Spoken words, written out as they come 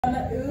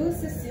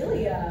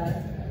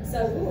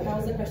So,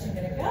 how's the question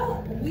gonna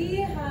go? We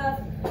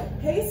have,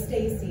 hey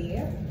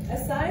Stacey,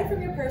 aside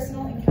from your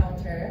personal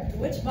encounter,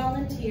 which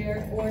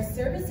volunteer or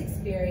service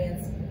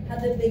experience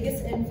had the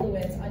biggest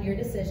influence on your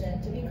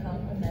decision to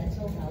become a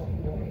mental health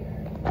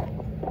warrior?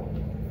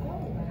 Oh,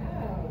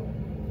 wow.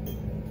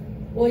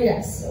 Well,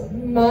 yes,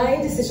 my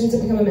decision to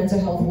become a mental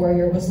health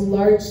warrior was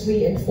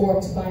largely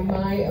informed by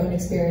my own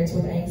experience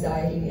with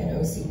anxiety and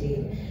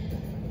OCD.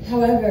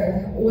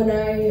 However, when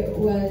I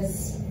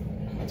was,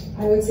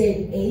 I would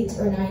say 8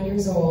 or 9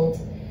 years old,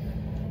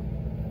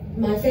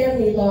 my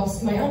family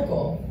lost my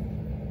uncle.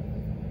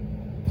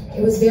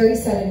 It was very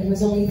sudden. He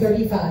was only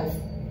 35.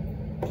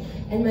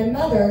 And my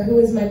mother, who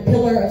is my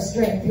pillar of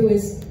strength, who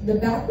is the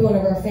backbone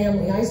of our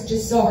family, I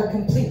just saw her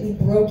completely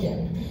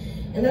broken.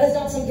 And that is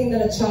not something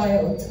that a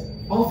child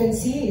often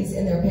sees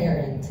in their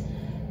parent.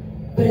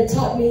 But it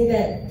taught me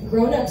that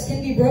grown-ups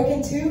can be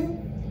broken too,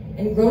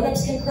 and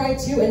grown-ups can cry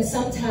too, and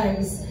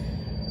sometimes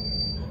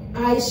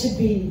I should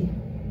be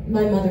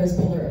my mother's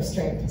pillar of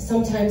strength.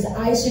 Sometimes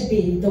I should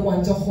be the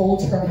one to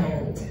hold her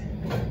hand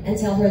and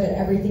tell her that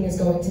everything is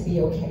going to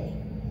be okay.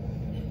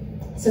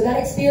 So that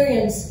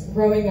experience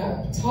growing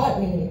up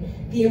taught me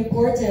the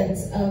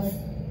importance of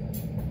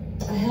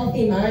a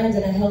healthy mind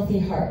and a healthy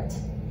heart.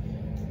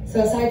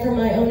 So aside from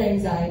my own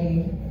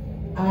anxiety,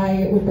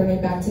 I would bring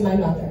it back to my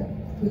mother,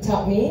 who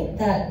taught me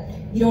that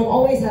you don't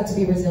always have to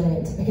be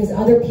resilient, because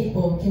other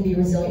people can be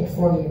resilient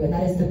for you, and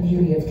that is the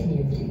beauty of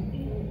community.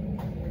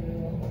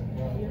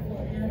 Beautiful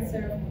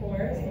answer, of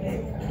course.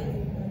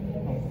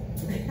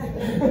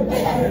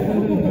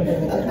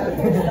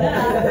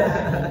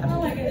 Oh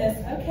my goodness.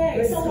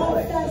 Okay, so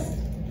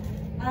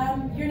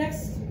your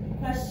next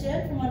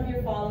question from one of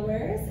your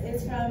followers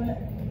is from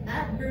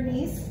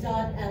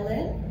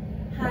 @Bernice.Ellen.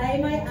 Hi,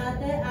 my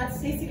ate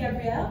 @Stacey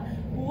Gabriel.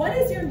 What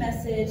is your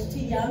message to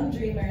young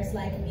dreamers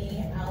like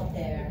me out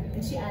there?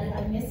 And she added,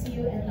 I miss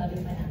you and love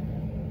you, my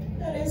ate.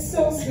 That is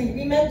so sweet.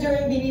 We met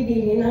during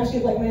BBB, and now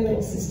she's like my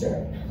little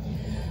sister.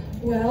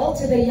 Well,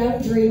 to the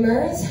young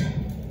dreamers,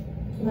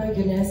 my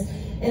goodness,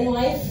 in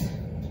life,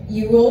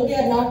 you will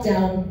get knocked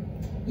down,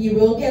 you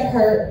will get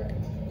hurt,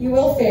 you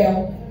will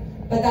fail,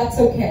 but that's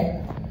okay.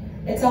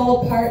 It's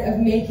all a part of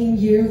making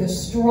you the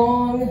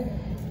strong,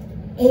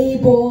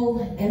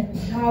 able,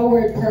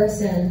 empowered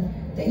person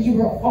that you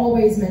were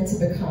always meant to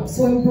become.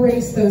 So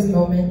embrace those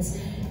moments.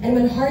 And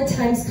when hard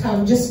times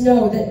come, just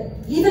know that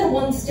even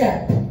one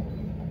step,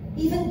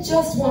 even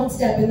just one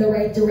step in the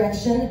right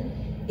direction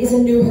is a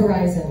new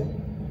horizon.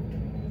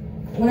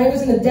 When I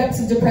was in the depths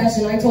of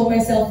depression, I told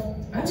myself,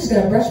 I'm just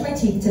gonna brush my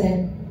teeth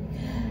today.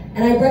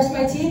 And I brushed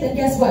my teeth, and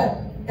guess what?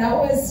 That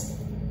was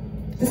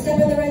the step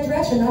in the right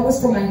direction. That was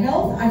for my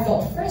health. I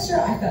felt fresher,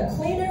 I felt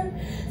cleaner.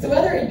 So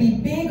whether it be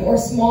big or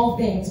small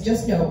things,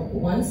 just know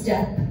one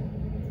step.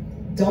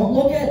 Don't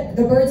look at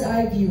the bird's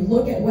eye view.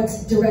 Look at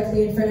what's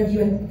directly in front of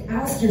you and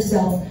ask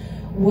yourself,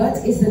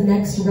 what is the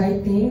next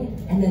right thing?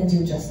 And then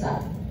do just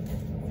that.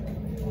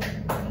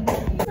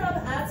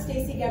 From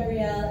 @Stacey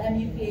Gabriel,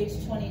 MUPH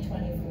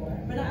 2024.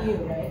 But not you,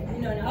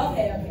 right? No.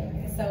 Okay.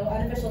 So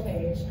unofficial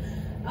page.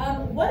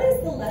 What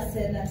is the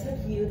lesson that took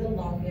you the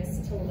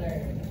longest to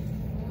learn?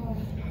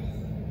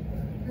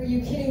 Are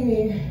you kidding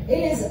me?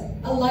 It is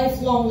a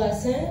lifelong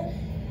lesson,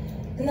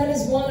 and that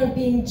is one of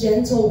being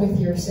gentle with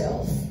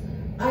yourself.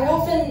 I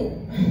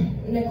often,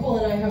 Nicole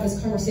and I have this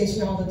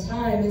conversation all the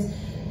time, is,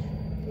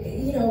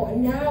 you know,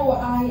 now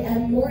I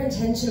am more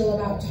intentional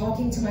about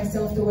talking to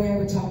myself the way I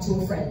would talk to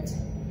a friend.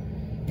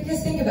 Because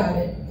think about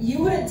it,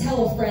 you wouldn't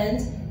tell a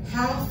friend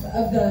half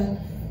of the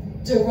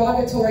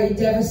derogatory,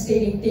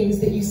 devastating things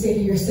that you say to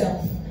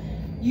yourself.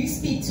 You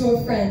speak to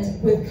a friend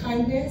with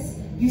kindness,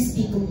 you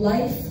speak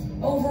life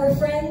over a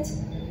friend,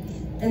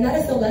 and that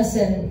is the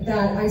lesson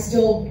that I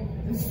still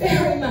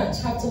very much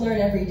have to learn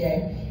every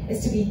day, is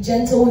to be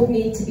gentle with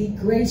me, to be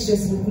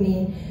gracious with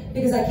me,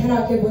 because I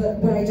cannot give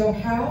what I don't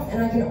have,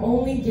 and I can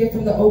only give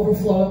from the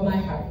overflow of my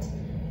heart.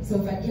 So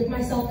if I give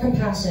myself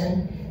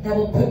compassion, that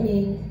will put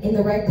me in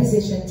the right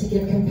position to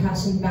give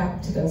compassion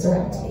back to those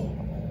around me.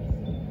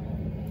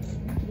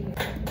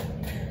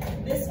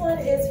 This one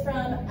is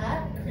from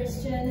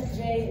 @Christian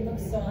J.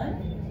 Luxon.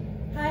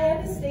 Hi,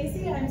 I'm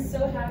Stacey. I'm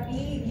so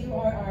happy you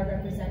are our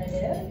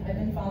representative. I've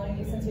been following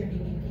you since your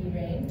BBP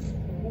reign.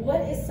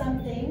 What is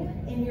something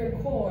in your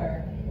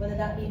core, whether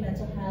that be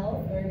mental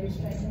health or your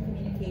strength in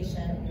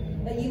communication,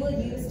 that you will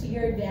use to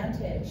your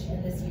advantage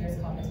in this year's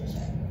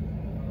competition?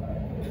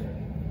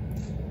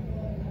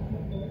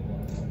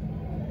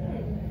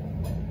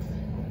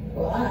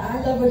 Well,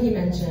 I love what he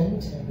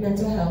mentioned,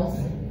 mental health.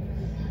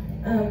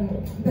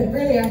 But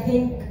really, I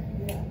think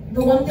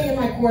the one thing in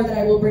my core that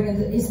I will bring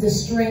is the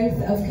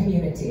strength of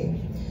community.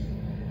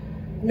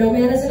 No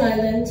man is an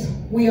island.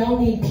 We all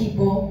need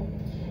people.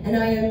 And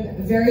I am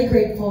very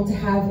grateful to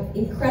have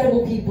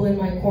incredible people in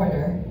my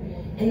corner.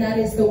 And that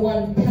is the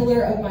one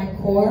pillar of my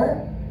core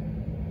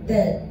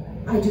that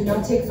I do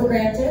not take for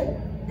granted,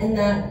 and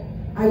that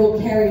I will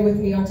carry with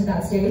me onto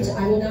that stage.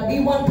 I will not be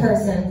one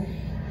person.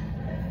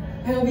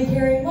 I will be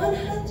carrying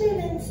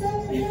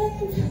 107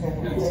 names.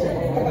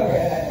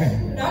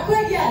 Not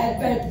quite yet,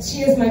 but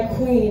she is my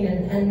queen,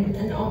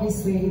 and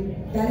obviously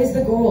that is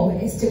the goal,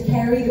 is to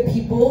carry the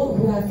people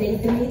who have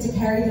faith in me, to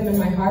carry them in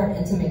my heart,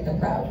 and to make them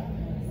proud.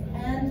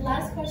 And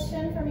last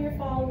question from your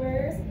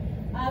followers,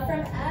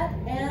 from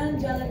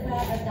 @Angelica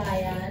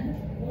Adayan.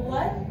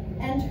 What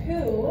and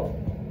who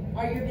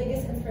are your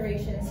biggest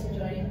inspirations to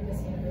join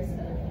Miss Universe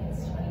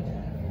Philippines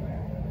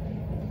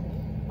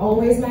 2024?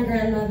 Always my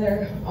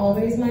grandmother,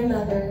 always my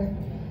mother.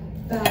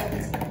 But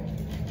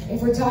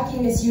if we're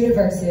talking Miss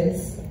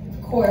Universes,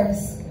 of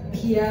course,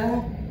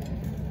 Pia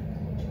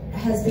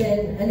has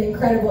been an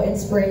incredible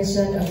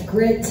inspiration of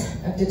grit,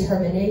 of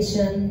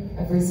determination,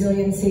 of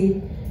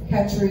resiliency.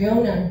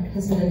 Catriona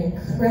has been an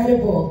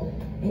incredible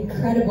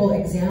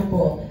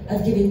example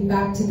of giving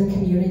back to the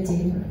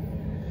community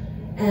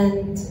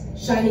and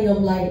shining a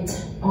light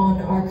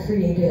on our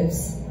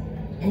creatives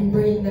and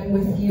bringing them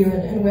with you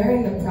and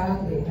wearing them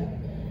proudly.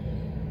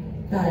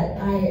 But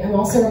I am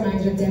also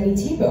reminded of Demi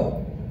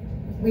Thibault.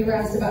 We were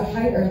asked about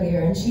height earlier,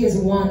 and she is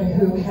one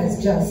who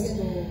has just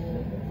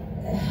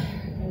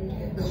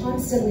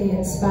constantly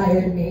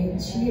inspired me.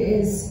 She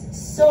is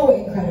so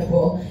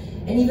incredible.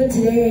 And even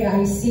today,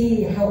 I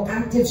see how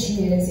active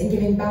she is in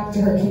giving back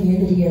to her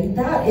community. And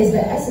that is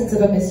the essence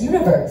of a Miss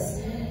Universe.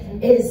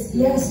 Is,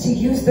 yes, to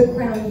use the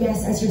crown,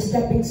 yes, as your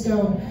stepping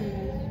stone,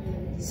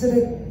 so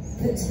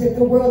that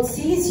the world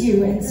sees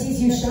you and sees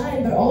you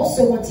shine, but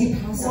also once you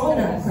pass on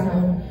that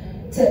crown,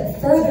 to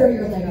further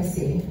your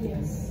legacy.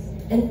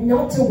 And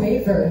not to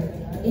waver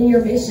in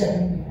your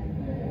mission,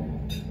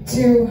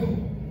 to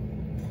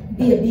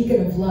be a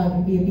beacon of love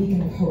and be a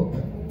beacon of hope.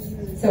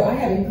 So I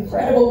have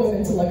incredible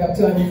women to look up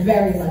to. I'm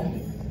very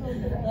lucky.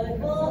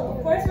 Well,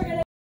 of course, we're